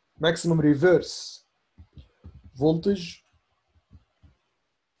 maximum reverse voltage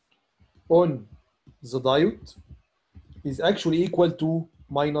on the diode is actually equal to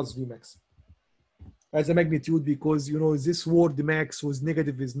minus V max as a magnitude, because you know this word max was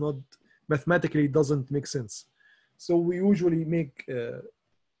negative is not mathematically doesn't make sense. So we usually make,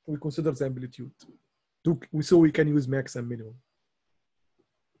 we consider the amplitude so we can use max and minimum.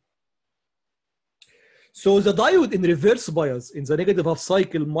 So the diode in reverse bias in the negative half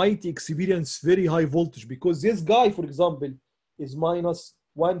cycle might experience very high voltage, because this guy, for example, is minus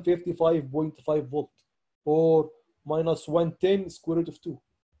 155.5 volt or minus 110 square root of 2,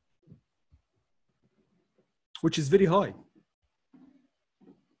 which is very high.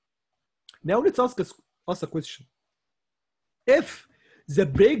 Now let's ask us a question. If the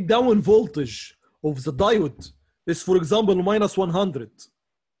breakdown voltage of the diode is, for example, minus 100,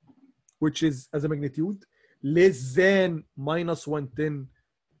 which is as a magnitude less than minus 110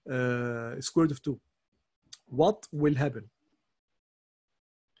 square root of 2, what will happen?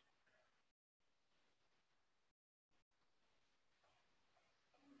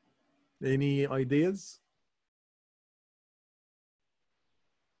 Any ideas?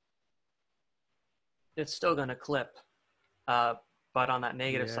 It's still going to clip, but on that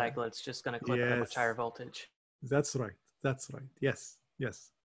negative Yeah. cycle, it's just going to clip at a much Yes. higher voltage. That's right. That's right. Yes.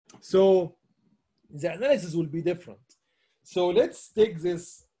 Yes. So the analysis will be different. So let's take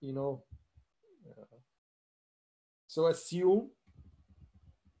this, you know. So assume,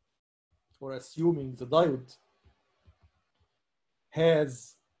 or assuming the diode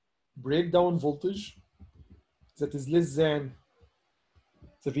has breakdown voltage that is less than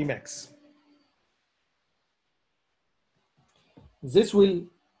the Vmax. This will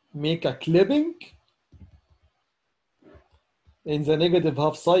make a clipping in the negative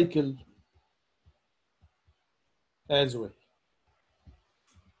half cycle as well.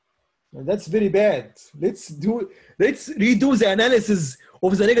 And that's very bad. Let's redo the analysis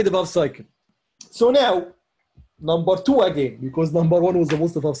of the negative half cycle. So now, number 2 again, because number 1 was the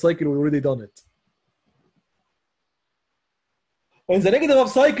positive half cycle, we already done it. On the negative half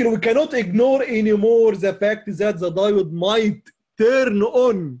cycle, we cannot ignore anymore the fact that the diode might turn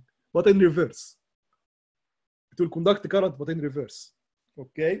on, but in reverse. It will conduct current, but in reverse.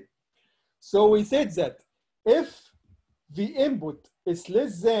 Okay? So we said that if the input is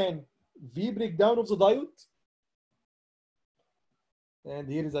less than V breakdown of the diode, and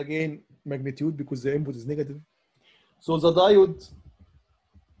here is again magnitude because the input is negative. So the diode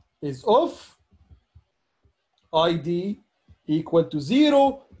is off, ID equal to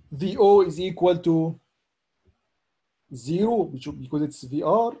 0, VO is equal to 0 because it's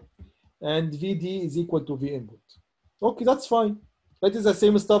VR, and VD is equal to V input. Okay, that's fine. That is the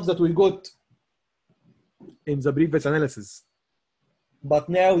same stuff that we got in the previous analysis. But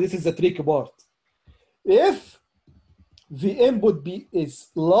now this is the tricky part. If the input is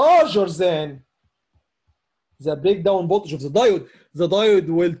larger than the breakdown voltage of the diode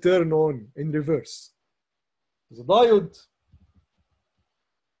will turn on in reverse. The diode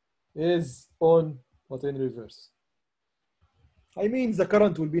is on, but in reverse. I mean, the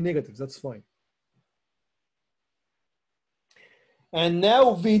current will be negative, that's fine. And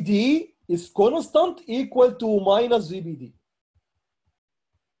now VD is constant equal to minus VBD.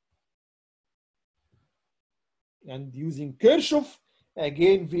 And using Kirchhoff,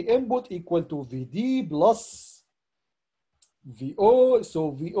 again, V input equal to VD plus VO.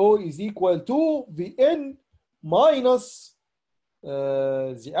 So VO is equal to Vn minus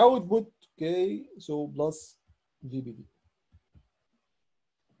the output, okay, so plus VBD.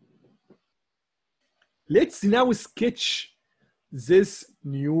 Let's now sketch this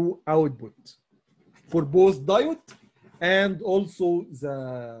new output for both diode and also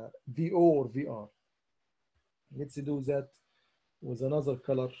the VO or VR. Let's do that with another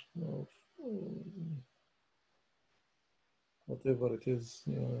color of whatever it is.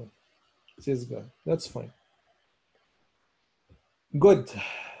 This guy, that's fine. Good.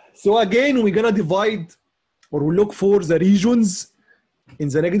 So again, we're gonna divide or we look for the regions in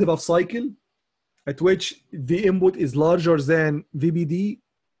the negative half cycle at which the input is larger than VBD,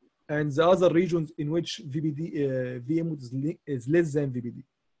 and the other regions in which V input is less than VBD.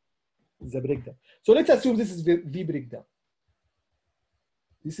 The breakdown. So let's assume this is V breakdown.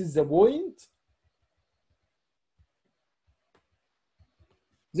 This is the point.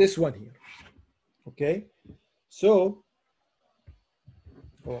 This one here. Okay. So,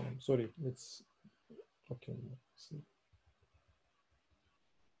 oh, I'm sorry. Let's. Okay. Let's see.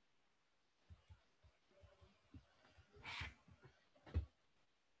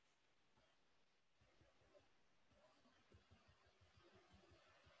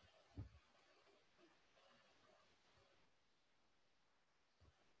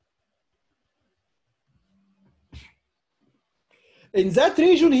 In that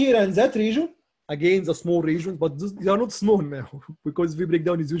region here and that region, again, the small regions, but they are not small now because V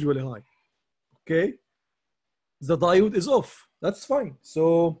breakdown is usually high. Okay. The diode is off. That's fine.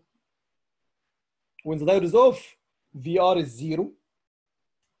 So when the diode is off, VR is 0.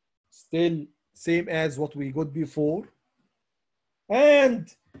 Still same as what we got before. And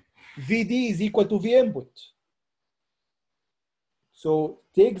VD is equal to V input. So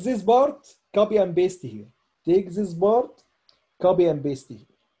take this part, copy and paste here. Take this part, copy and paste here.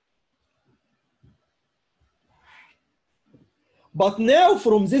 But now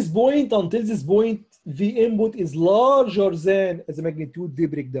from this point until this point, V input is larger than the magnitude V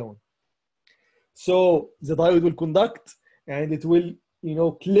breakdown. So the diode will conduct and it will,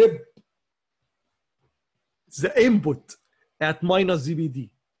 clip the input at minus VBD.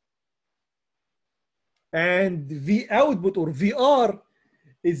 And V output or VR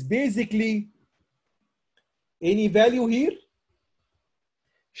is basically any value here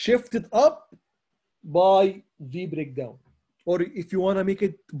shifted up by V breakdown. Or if you want to make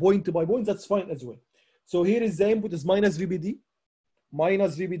it point by point, that's fine as well. So here is the input is minus VBD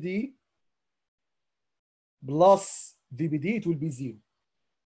plus VBD, it will be 0.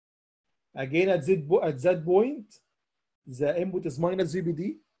 Again, at that point, the input is minus VBD,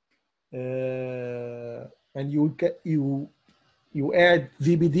 and you add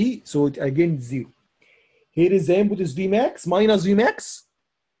VBD, so it again 0. Here is the input is Vmax minus Vmax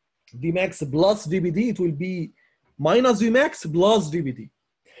plus VBD, it will be minus Vmax plus VBD.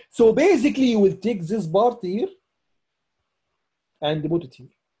 So basically, you will take this part here and put it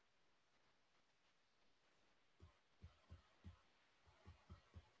here.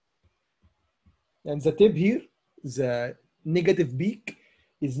 And the tip here, the negative peak,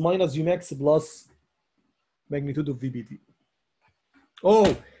 is minus Vmax plus magnitude of VBD. Oh,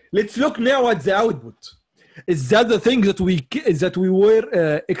 let's look now at the output. Is that the thing that we were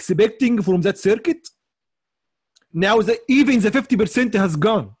expecting from that circuit? Now even the 50% has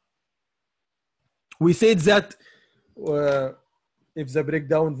gone. We said that if the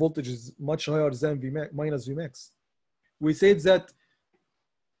breakdown voltage is much higher than Vmax, minus Vmax, we said that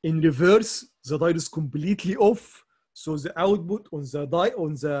in reverse, the diode is completely off, so the output on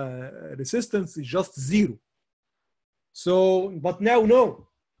the resistance is just 0. So, but now no.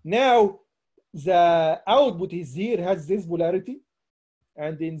 Now the output is here, has this polarity,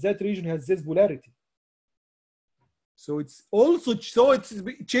 and in that region has this polarity. So it's also it's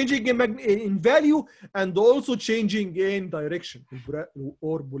changing in value and also changing in direction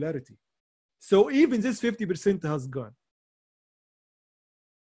or polarity. So even this 50% has gone.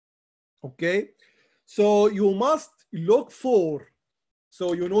 Okay, so you must look for,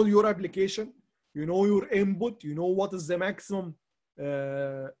 so you know your application, you know your input, you know what is the maximum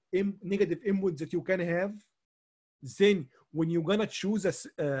negative input that you can have. Then when you're gonna choose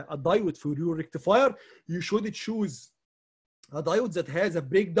a diode for your rectifier, you should choose a diode that has a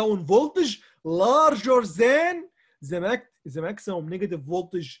breakdown voltage larger than the maximum negative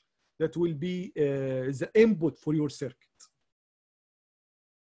voltage that will be the input for your circuit.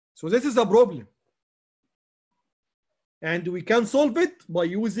 So this is a problem. And we can solve it by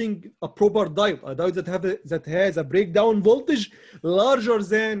using a proper diode, a diode that has a breakdown voltage larger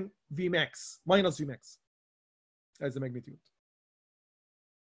than Vmax, minus Vmax as a magnitude.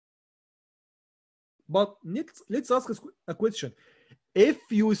 But let's ask a question. If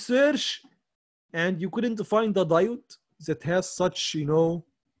you search and you couldn't find a diode that has such,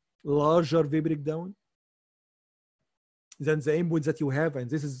 larger V breakdown than the input that you have, and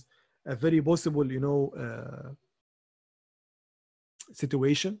this is a very possible,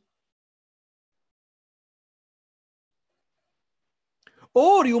 situation.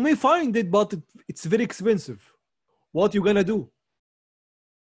 Or you may find it, but it's very expensive. What you gonna do?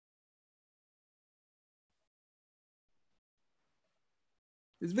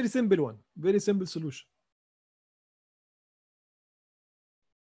 It's very simple one, very simple solution.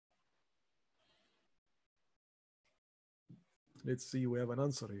 Let's see, we have an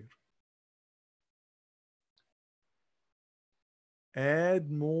answer here. Add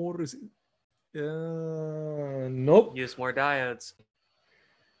more. Nope. Use more diodes.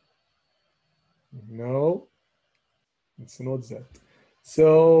 No, it's not that.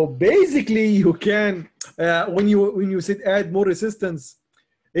 So basically, you can when you said add more resistance,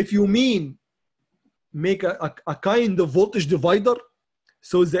 if you mean make a kind of voltage divider,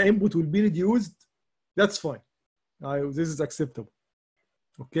 so the input will be reduced, that's fine. This is acceptable.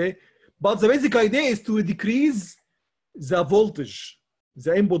 Okay, but the basic idea is to decrease the voltage,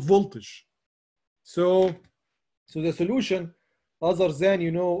 the input voltage. So the solution, other than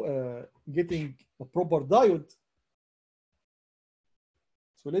getting a proper diode.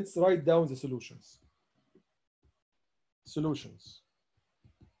 So let's write down the solutions.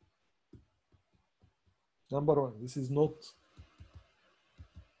 Number one, this is not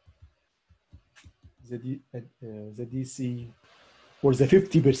the DC or the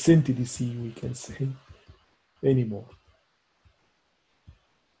 50% DC, we can say, anymore.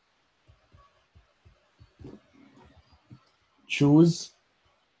 Choose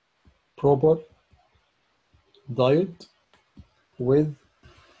proper diode with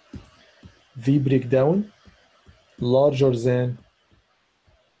V breakdown larger than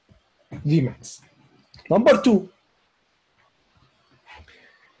Vmax. Number two,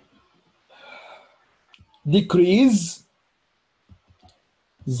 decrease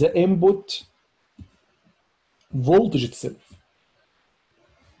the input voltage itself.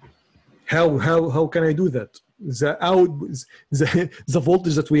 How can I do that? The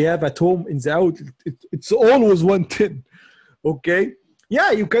voltage that we have at home in the out, it's always 110. Okay,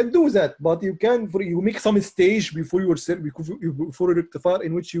 Yeah, you can do that, but you make some stage before your rectifier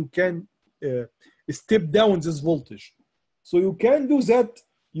in which you can step down this voltage. So you can do that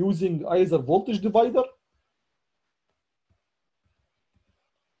using either voltage divider,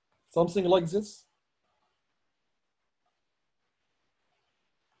 something like this.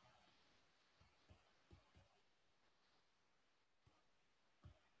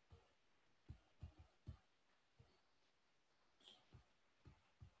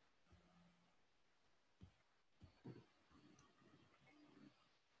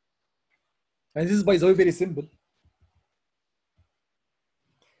 And this is, by the way, very simple.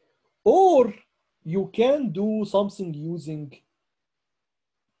 Or you can do something using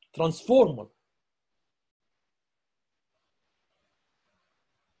transformer.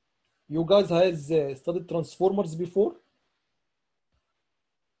 You guys has studied transformers before?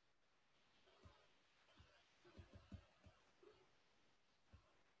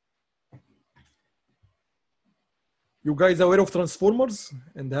 You guys aware of transformers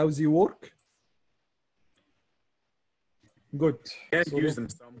and how they work? Good. Yeah, So use them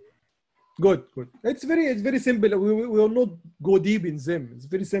some. Good, good. It's very simple. We will not go deep in them. It's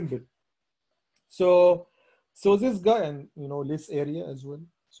very simple. So this guy, and less area as well.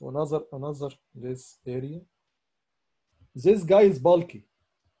 So another less area. This guy is bulky.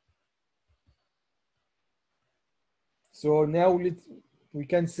 So now we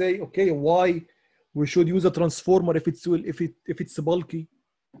can say, okay, why we should use a transformer if it's bulky?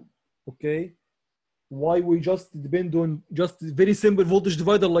 Okay, why we just depend on just very simple voltage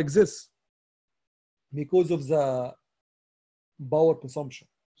divider like this? Because of the power consumption.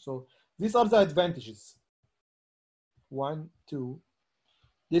 So these are the advantages. 1, 2.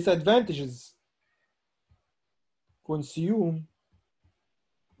 Disadvantages: consume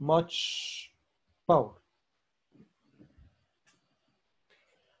much power.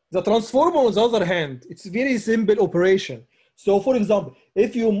 The transformer, on the other hand, it's very simple operation. So, for example,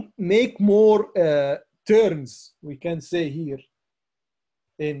 if you make more turns, we can say here,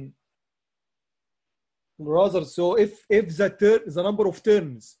 in rather, so if the number of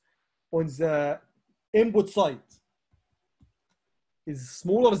turns on the input side is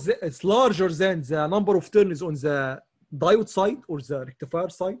it's larger than the number of turns on the diode side or the rectifier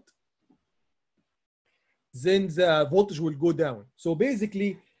side, then the voltage will go down. So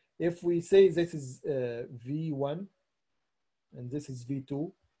basically, if we say this is V1 and this is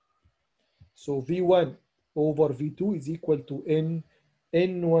V2, so V1 over V2 is equal to N1,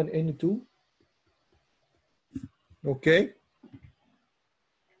 N2. Okay,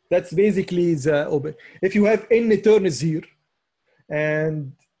 that's basically the, if you have N turns here,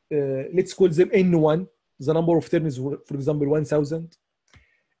 and let's call them N1, the number of turns, for example, 1000,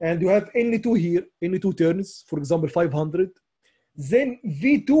 and you have N2 here, N2 turns, for example, 500, then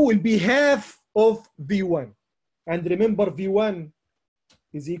V2 will be half of V1. And remember, V1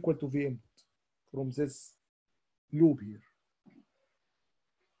 is equal to V input from this loop here.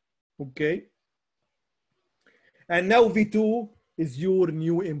 Okay. And now V2 is your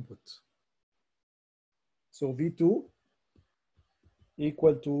new input. So V2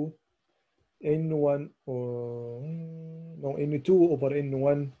 equal to N1 or no, N2 over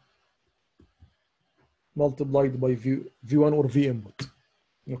N1 multiplied by V1 or V input.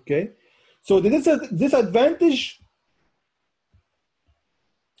 Okay. So the disadvantage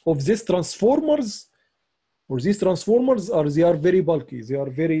of these transformers are they are very bulky. They are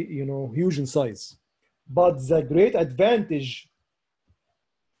very, huge in size. But the great advantage,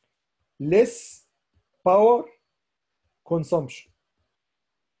 less power consumption.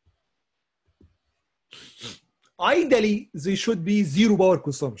 Ideally, they should be zero power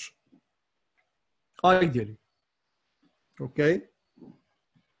consumption. Ideally. Okay.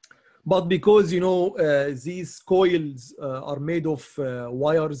 But because, these coils are made of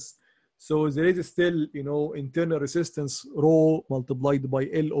wires, so there is still, internal resistance rho multiplied by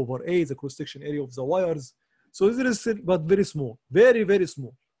L over A, the cross-section area of the wires. So there is still, but very small, very, very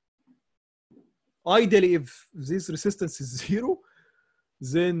small. Ideally, if this resistance is zero,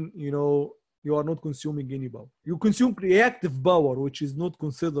 then, you are not consuming any power. You consume reactive power, which is not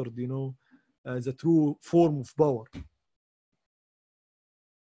considered, as a true form of power.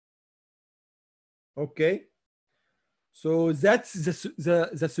 Okay. So that's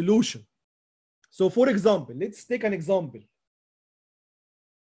the solution. So for example, let's take an example.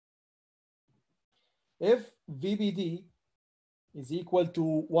 If VBD is equal to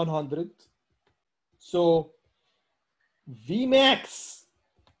 100, so Vmax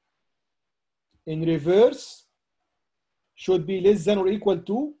in reverse should be less than or equal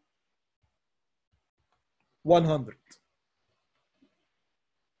to 100.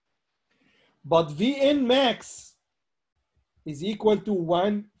 but Vn max is equal to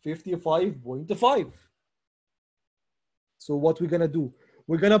 155.5. So what we're gonna do?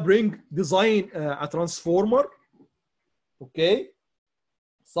 We're gonna design a transformer, okay,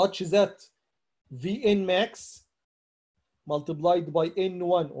 such that Vn max multiplied by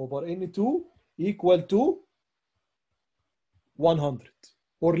N1 over N2 equal to 100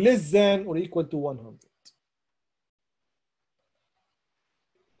 or less than or equal to 100.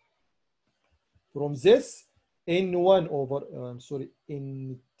 From this, N1 over,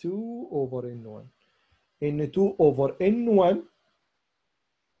 N2 over N1. N2 over N1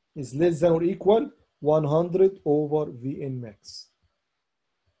 is less than or equal 100 over Vn max,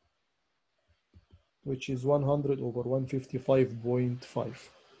 which is 100 over 155.5.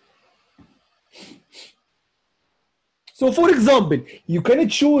 So for example, you can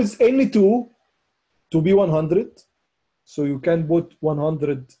choose N2 to be 100. So you can put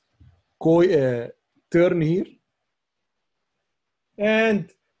 100 turn here and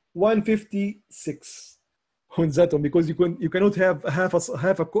 156 on that one, because you cannot have half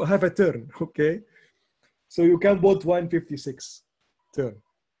a turn, okay? So you can put 156 turn.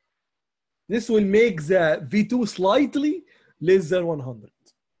 This will make the V2 slightly less than 100.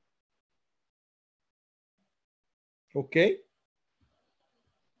 Okay?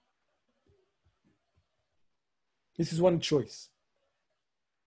 This is one choice.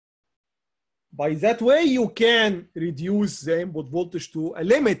 By that way, you can reduce the input voltage to a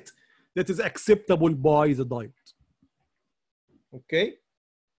limit that is acceptable by the diode. Okay?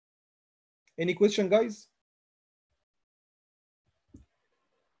 Any question, guys?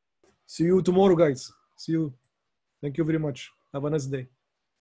 See you tomorrow, guys. See you. Thank you very much. Have a nice day.